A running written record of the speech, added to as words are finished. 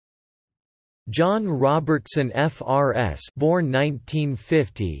John Robertson FRS, born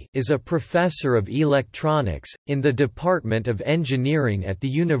 1950, is a professor of electronics, in the Department of Engineering at the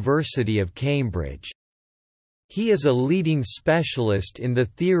University of Cambridge. He is a leading specialist in the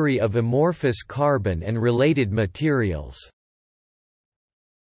theory of amorphous carbon and related materials.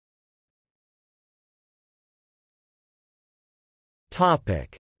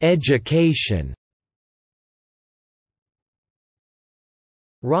 Education.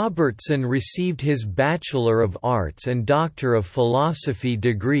 Robertson received his Bachelor of Arts and Doctor of Philosophy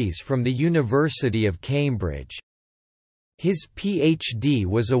degrees from the University of Cambridge. His Ph.D.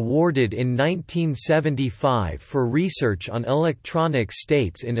 was awarded in 1975 for research on electronic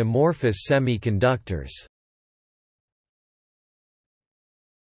states in amorphous semiconductors.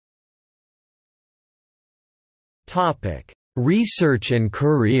 Research and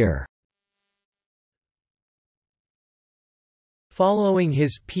career. Following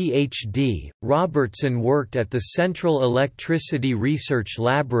his Ph.D., Robertson worked at the Central Electricity Research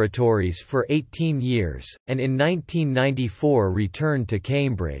Laboratories for 18 years, and in 1994 returned to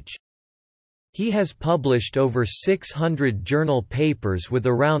Cambridge. He has published over 600 journal papers with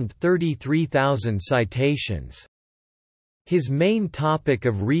around 33,000 citations. His main topic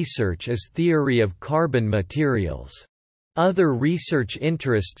of research is theory of carbon materials. Other research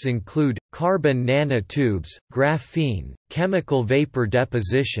interests include carbon nanotubes, graphene, chemical vapor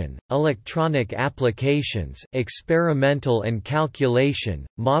deposition, electronic applications, experimental and calculation,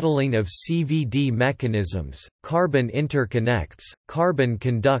 modeling of CVD mechanisms, carbon interconnects, carbon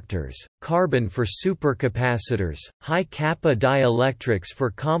conductors, carbon for supercapacitors, high-kappa dielectrics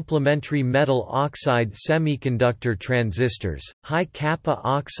for complementary metal oxide semiconductor transistors, high-kappa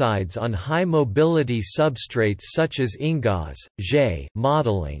oxides on high-mobility substrates such as InGaAs, J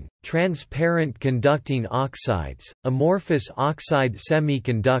modeling, transparent conducting oxides, amorphous oxide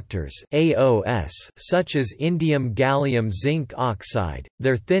semiconductors (AOS) such as indium gallium zinc oxide,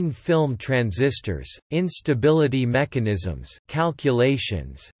 their thin film transistors, instability mechanisms,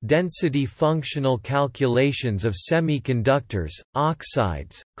 calculations, density functional calculations of semiconductors,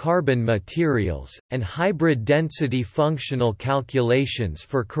 oxides, carbon materials, and hybrid density functional calculations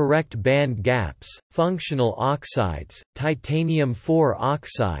for correct band gaps, functional oxides, titanium-4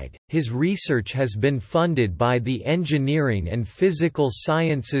 oxide. His research has been funded by the Engineering and Physical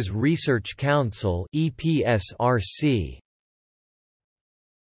Sciences Research Council (EPSRC).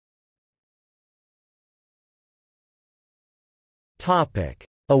 Topic: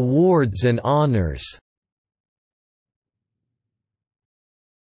 Awards and honors.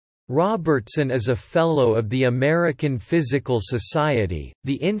 Robertson is a Fellow of the American Physical Society,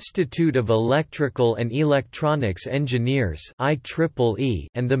 the Institute of Electrical and Electronics Engineers (IEEE),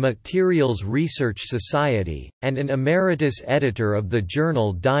 and the Materials Research Society, and an emeritus editor of the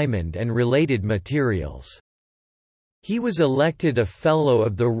journal Diamond and Related Materials. He was elected a Fellow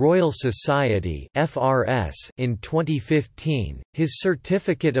of the Royal Society (FRS) in 2015. His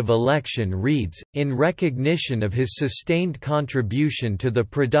certificate of election reads, "In recognition of his sustained contribution to the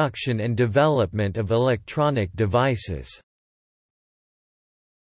production and development of electronic devices."